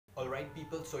Alright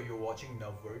people, so you're watching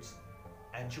Nerds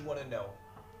and you want to know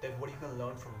that what you can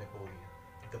learn from Napoleon,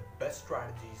 the best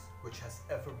strategies which has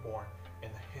ever born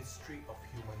in the history of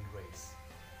human race.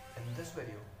 In this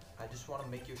video, I just want to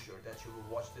make you sure that you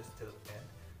will watch this till end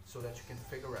so that you can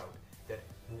figure out that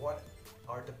what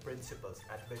are the principles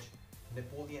at which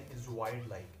Napoleon is wired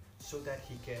like so that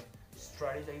he can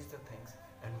strategize the things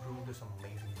and rule this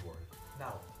amazing world.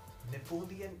 Now,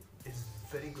 Napoleon is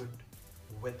very good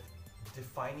with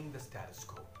defining the status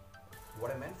quo.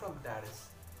 What I meant from that is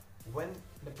when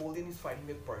Napoleon is fighting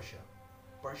with Persia,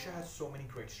 Persia has so many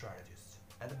great strategists,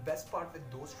 and the best part with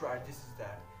those strategists is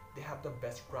that they have the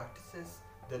best practices,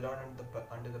 they learn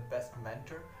under the best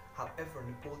mentor. However,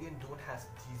 Napoleon don't has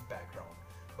these background,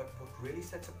 but what really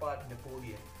sets apart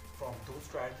Napoleon from those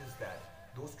strategists is that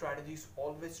those strategies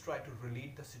always try to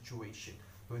relate the situation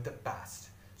with the past.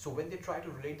 So when they try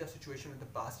to relate the situation with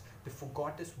the past, they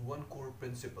forgot this one core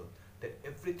principle that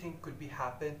everything could be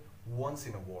happen once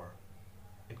in a war.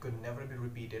 It could never be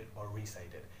repeated or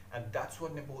recited. And that's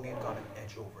what Napoleon got an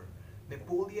edge over.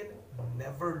 Napoleon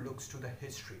never looks to the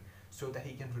history so that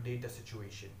he can relate the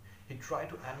situation. He tried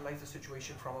to analyze the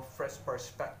situation from a fresh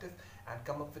perspective and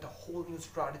come up with a whole new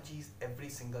strategies every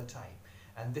single time.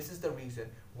 And this is the reason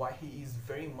why he is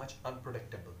very much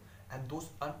unpredictable. And those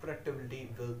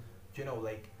unpredictability will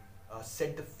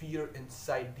set the fear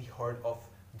inside the heart of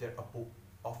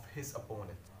his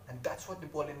opponent. And that's what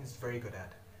Napoleon is very good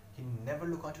at. He never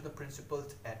look onto the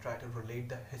principles and try to relate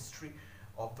the history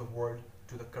of the world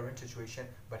to the current situation,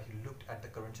 but he looked at the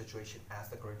current situation as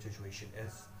the current situation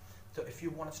is. So if you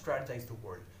want to strategize the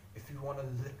world, if you want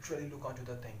to literally look onto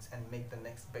the things and make the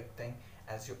next big thing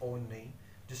as your own name,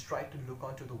 just try to look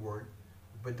onto the world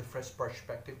with the fresh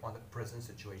perspective on the present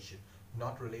situation,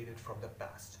 not related from the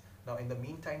past. Now in the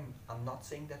meantime, I'm not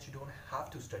saying that you don't have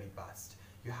to study past.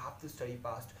 You have to study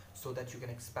past so that you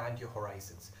can expand your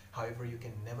horizons. However, you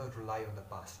can never rely on the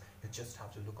past. You just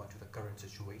have to look onto the current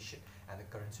situation, and the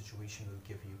current situation will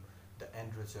give you the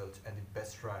end results and the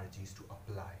best strategies to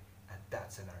apply at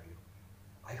that scenario.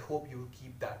 I hope you will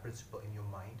keep that principle in your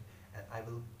mind, and I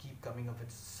will keep coming up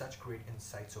with such great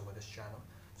insights over this channel.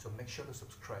 So make sure to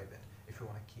subscribe it if you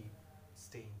want to keep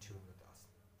staying tuned with it.